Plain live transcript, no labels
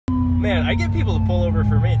Man, I get people to pull over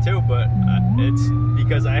for me too, but it's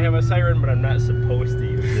because I have a siren, but I'm not supposed to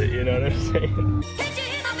use it, you know what I'm saying?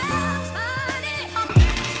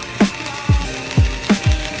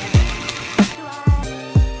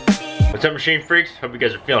 What's up, machine freaks? Hope you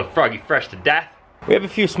guys are feeling froggy fresh to death. We have a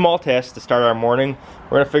few small tasks to start our morning.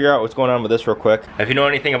 We're gonna figure out what's going on with this real quick. If you know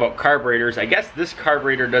anything about carburetors, I guess this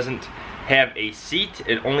carburetor doesn't have a seat,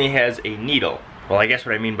 it only has a needle. Well, I guess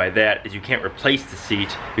what I mean by that is you can't replace the seat,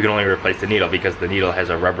 you can only replace the needle because the needle has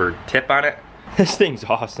a rubber tip on it. This thing's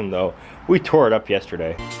awesome though. We tore it up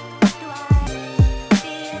yesterday.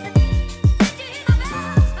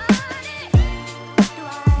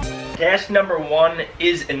 Task number 1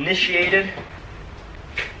 is initiated.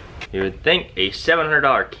 You would think a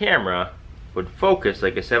 $700 camera would focus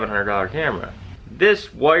like a $700 camera.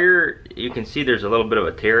 This wire, you can see there's a little bit of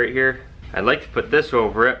a tear right here. I'd like to put this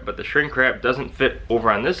over it, but the shrink wrap doesn't fit over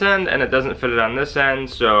on this end and it doesn't fit it on this end,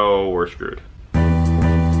 so we're screwed.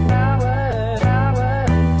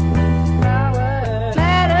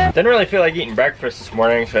 Didn't really feel like eating breakfast this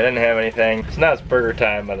morning, so I didn't have anything. So now it's burger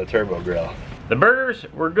time on the turbo grill. The burgers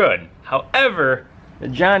were good. However, the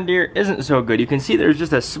John Deere isn't so good. You can see there's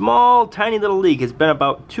just a small, tiny little leak. It's been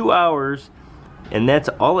about 2 hours, and that's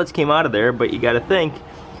all that's came out of there, but you gotta think,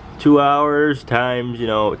 2 hours times,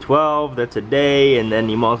 12, that's a day, and then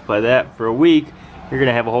you multiply that for a week, you're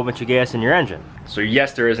gonna have a whole bunch of gas in your engine. So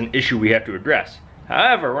yes, there is an issue we have to address.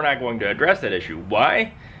 However, we're not going to address that issue.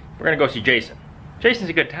 Why? We're gonna go see Jason.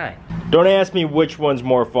 Jason's a good time. Don't ask me which one's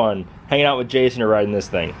more fun, hanging out with Jason or riding this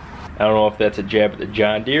thing. I don't know if that's a jab at the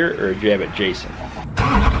John Deere or a jab at Jason.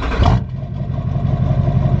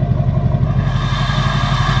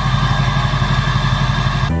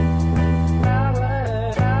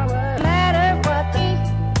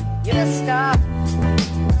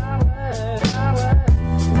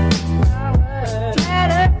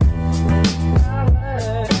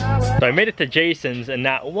 So I made it to Jason's, and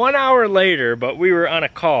not 1 hour later, but we were on a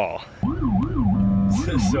call.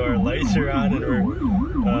 So our lights are on, and we're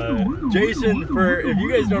Jason, if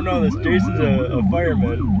you guys don't know this, Jason's a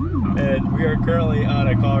fireman, and we are currently on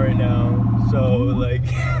a call right now. So like,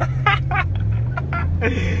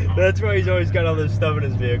 that's why he's always got all this stuff in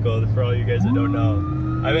his vehicle. For all you guys that don't know,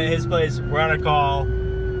 I'm at his place. We're on a call,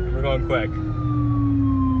 and we're going quick.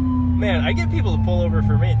 Man, I get people to pull over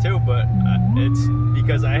for me too, but it's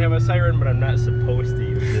because I have a siren, but I'm not supposed to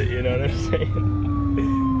use it, you know what I'm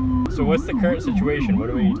saying? So what's the current situation? What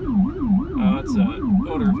do we... It's an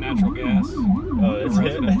odor of natural gas. Oh, that's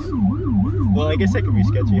it? Well, I guess that could be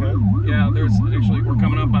sketchy, huh? Yeah, there's actually, we're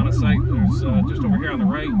coming up on a site, there's just over here on the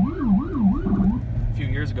right. A few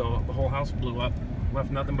years ago, the whole house blew up, left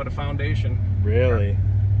nothing but a foundation. Really?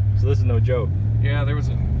 So this is no joke? Yeah, there was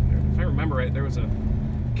if I remember right, there was a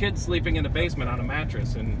kid sleeping in the basement on a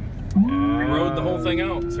mattress and rode the whole thing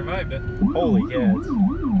out, survived it. Holy cats.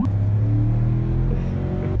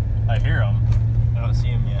 I hear him. I don't see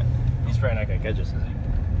him yet. He's probably not gonna catch us, is he?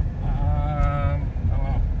 I don't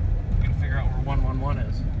know. We gotta figure out where 111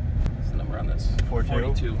 is. What's the number on this?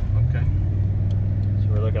 42. Okay. So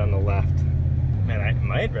we're looking on the left. Man,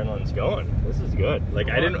 my adrenaline's going. This is good. Like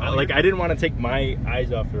I didn't want to take my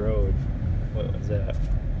eyes off the road. What was that?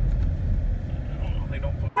 They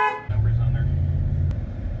don't put numbers on there.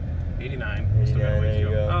 89. 89, there you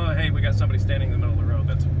go. Oh, hey, we got somebody standing in the middle of the road.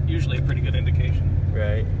 That's usually a pretty good indication.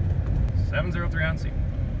 Right. 703 on scene.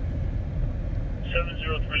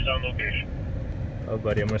 703 is on location. Oh,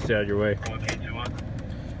 buddy, I'm gonna stay out of your way. 1821.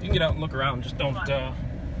 You can get out and look around. Just don't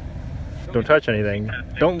touch anything.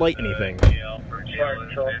 Don't light anything. Hand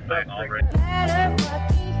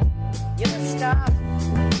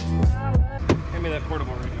me that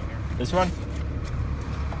portable radio here. This one?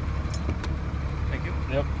 Thank you.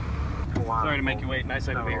 Yep. Sorry to make you wait. Nice,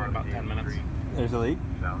 I can be here in about 10 minutes. There's a leak?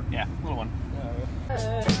 Yeah, little one.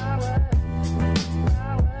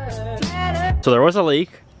 So there was a leak,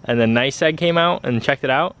 and then NYSEG came out and checked it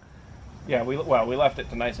out? Yeah, we left it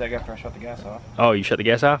to NYSEG after I shut the gas off. Oh, you shut the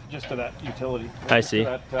gas off? Just to that utility. I see.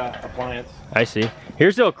 To that appliance. I see.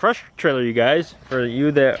 Here's the old crush trailer, you guys. For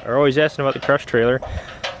you that are always asking about the crush trailer.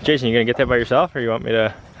 Jason, you gonna get that by yourself, or you want me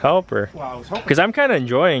to help? Or? Well, I was hoping. Because I'm kind of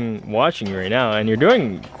enjoying watching you right now, and you're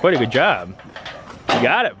doing quite a good job. You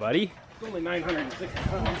got it, buddy. It's only 960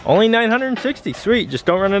 pounds. Only 960, sweet. Just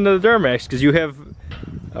don't run into the Duramax, because you have...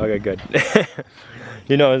 Okay, good.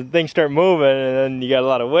 Things start moving, and then you got a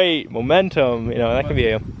lot of weight, momentum, that can be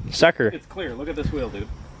a sucker. It's clear. Look at this wheel, dude.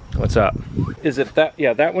 What's up? Is it that?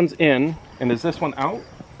 Yeah, that one's in, and is this one out?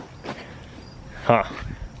 Huh.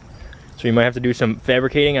 So you might have to do some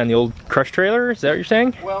fabricating on the old crush trailer, is that what you're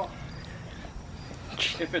saying? Well,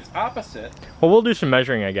 much? If it's opposite. Well, we'll do some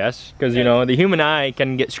measuring, I guess, because you know the human eye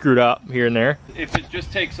can get screwed up here and there. If it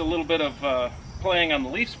just takes a little bit of playing on the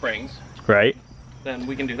leaf springs, right? Then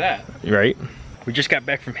we can do that. Right. We just got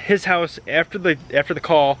back from his house after the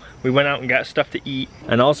call. We went out and got stuff to eat,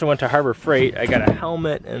 and also went to Harbor Freight. I got a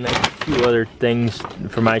helmet and a few other things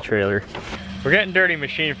for my trailer. We're getting dirty,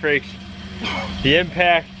 machine freaks. The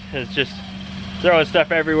impact is just throwing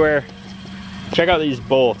stuff everywhere. Check out these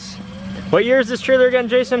bolts. What year is this trailer again,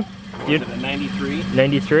 Jason? 93.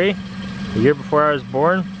 93? The year before I was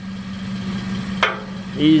born?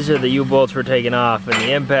 These are the U-bolts we're taking off, and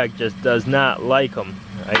the impact just does not like them.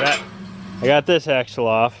 I got this axle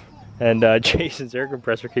off, and Jason's air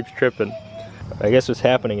compressor keeps tripping. I guess what's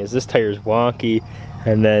happening is this tire's wonky,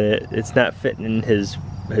 and then it's not fitting in his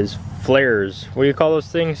flares. What do you call those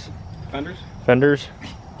things? Fenders? Fenders.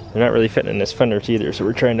 They're not really fitting in his fenders either, so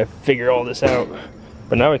we're trying to figure all this out.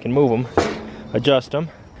 But now we can move them, adjust them,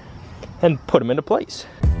 and put them into place.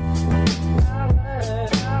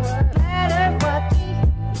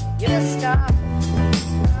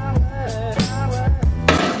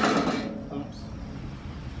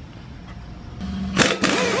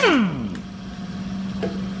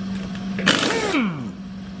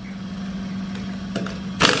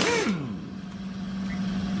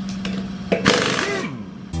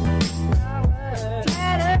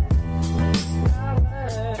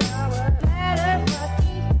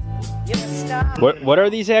 What are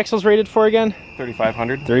these axles rated for again?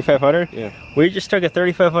 3,500. 3,500? Yeah. We just took a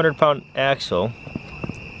 3,500 pound axle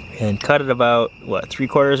and cut it about, what,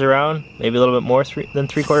 3/4 around? Maybe a little bit more than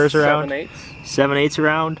 3/4 around? 7/8. 7/8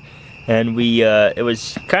 around. And we, it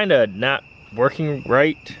was kind of not working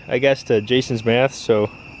right, I guess, to Jason's math, so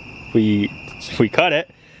we cut it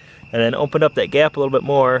and then opened up that gap a little bit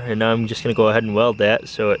more, and now I'm just gonna go ahead and weld that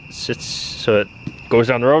so it goes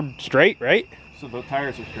down the road straight, right? So the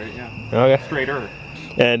tires are straight, yeah. Okay. Straighter.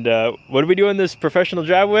 And what are we doing this professional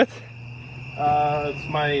job with? It's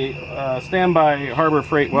my standby Harbor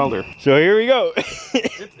Freight welder. So here we go.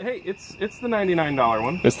 It's the $99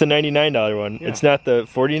 one. It's the $99 one. Yeah. It's not the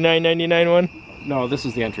 $49.99 one? No, this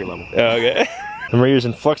is the entry level. Okay. And we're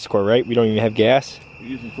using flux core, right? We don't even have gas? We're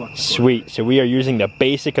using flux core. Sweet. So we are using the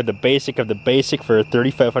basic of the basic of the basic for a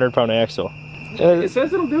 3,500 pound axle. It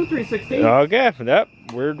says it'll do 316. Okay, yep,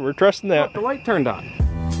 we're trusting that. Oh, the light turned on.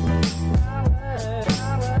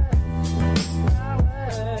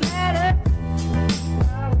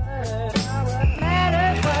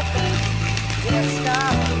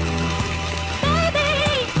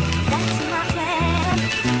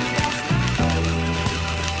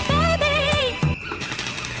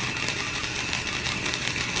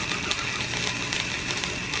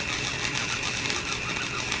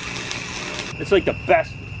 It's like the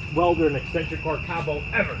best welder and extension cord combo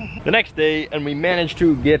ever. The next day, and we managed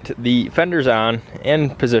to get the fenders on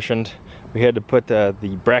and positioned. We had to put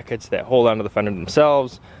the brackets that hold onto the fender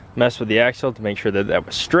themselves, mess with the axle to make sure that that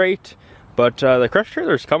was straight. But the crush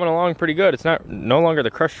trailer is coming along pretty good. It's no longer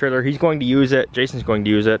the crush trailer. He's going to use it. Jason's going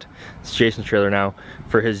to use it. It's Jason's trailer now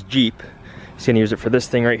for his Jeep. He's going to use it for this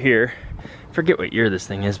thing right here. I forget what year this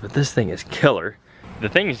thing is, but this thing is killer. The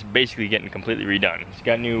thing is basically getting completely redone. It's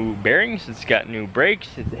got new bearings, it's got new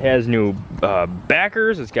brakes, it has new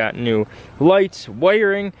backers, it's got new lights,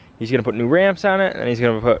 wiring. He's gonna put new ramps on it, and he's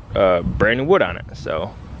gonna put brand new wood on it.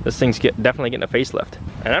 So this thing's definitely getting a facelift.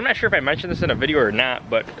 And I'm not sure if I mentioned this in a video or not,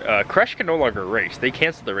 but Crush can no longer race. They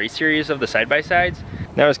canceled the race series of the side-by-sides.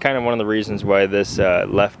 That was kind of one of the reasons why this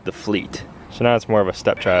left the fleet. So now it's more of a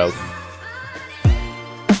stepchild.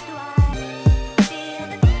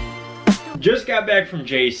 Just got back from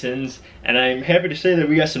Jason's, and I'm happy to say that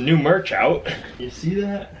we got some new merch out. You see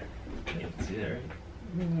that? You can see that, right?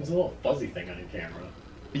 There's a little fuzzy thing on your camera.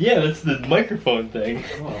 Yeah, that's the microphone thing.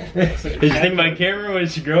 Oh, Did you think my camera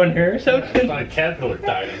was growing hair or something? My caterpillar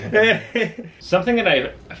died in. Something that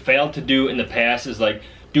I failed to do in the past is like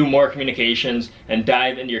do more communications and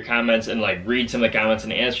dive into your comments and like read some of the comments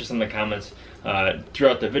and answer some of the comments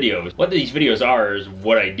throughout the videos. What these videos are is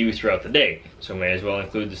what I do throughout the day. So may as well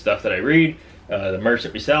include the stuff that I read, the merch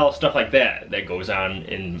that we sell, stuff like that goes on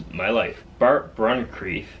in my life. Bart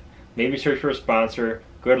Bruncreef, maybe search for a sponsor.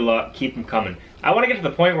 Good luck, keep them coming. I want to get to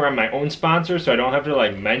the point where I'm my own sponsor, so I don't have to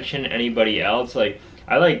like mention anybody else. Like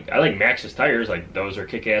I like Maxxis tires, like those are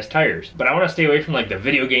kick-ass tires. But I want to stay away from like the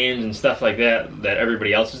video games and stuff like that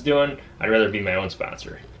everybody else is doing. I'd rather be my own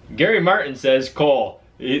sponsor. Gary Martin says, Cole,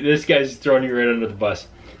 this guy's throwing you right under the bus.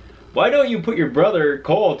 Why don't you put your brother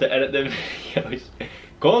Cole to edit the videos?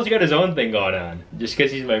 Cole's got his own thing going on. Just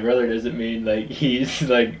because he's my brother doesn't mean like he's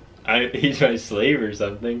my slave or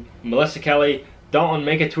something. Melissa Kelly, Dalton,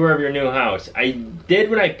 make a tour of your new house. I did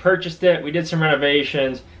when I purchased it. We did some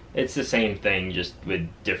renovations. It's the same thing, just with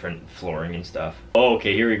different flooring and stuff. Oh,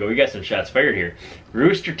 okay, here we go. We got some shots fired here.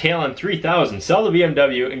 Rooster Talon 3000. Sell the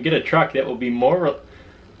BMW and get a truck that will be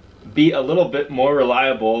a little bit more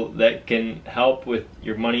reliable, that can help with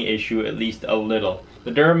your money issue at least a little.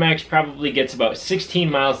 The Duramax probably gets about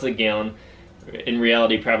 16 miles to the gallon. In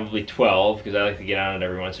reality, probably 12, because I like to get on it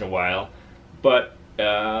every once in a while. But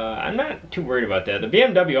I'm not too worried about that. The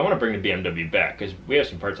BMW, I want to bring the BMW back because we have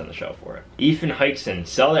some parts on the shelf for it. Ethan Hikson,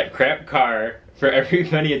 sell that crap car for every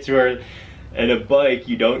penny it's worth and a bike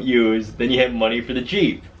you don't use, then you have money for the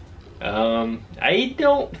Jeep. I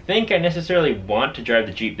don't think I necessarily want to drive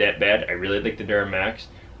the Jeep that bad. I really like the Duramax.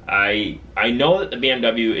 I know that the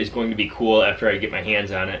BMW is going to be cool after I get my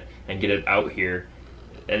hands on it and get it out here.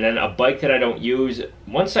 And then a bike that I don't use,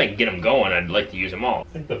 once I get them going, I'd like to use them all.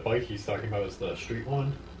 I think the bike he's talking about is the street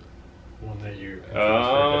one. The one that you...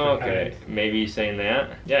 Oh, okay. Maybe he's saying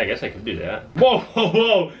that? Yeah, I guess I could do that. Whoa, whoa,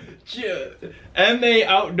 whoa! MA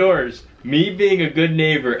Outdoors. Me being a good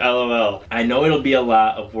neighbor, LOL. I know it'll be a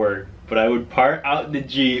lot of work, but I would part out the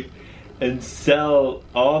Jeep and sell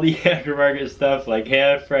all the aftermarket stuff like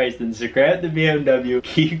half price, then scrap the BMW,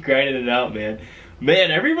 keep grinding it out, man.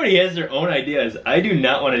 Man, everybody has their own ideas. I do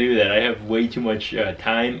not want to do that. I have way too much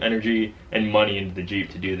time, energy, and money into the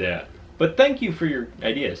Jeep to do that. But thank you for your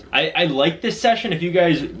ideas. I like this session. If you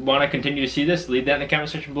guys want to continue to see this, leave that in the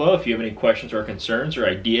comment section below. If you have any questions or concerns or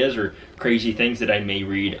ideas or crazy things that I may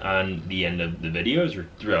read on the end of the videos or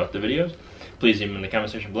throughout the videos, please leave them in the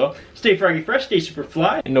comment section below. Stay froggy fresh, stay super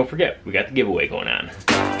fly, and don't forget, we got the giveaway going on.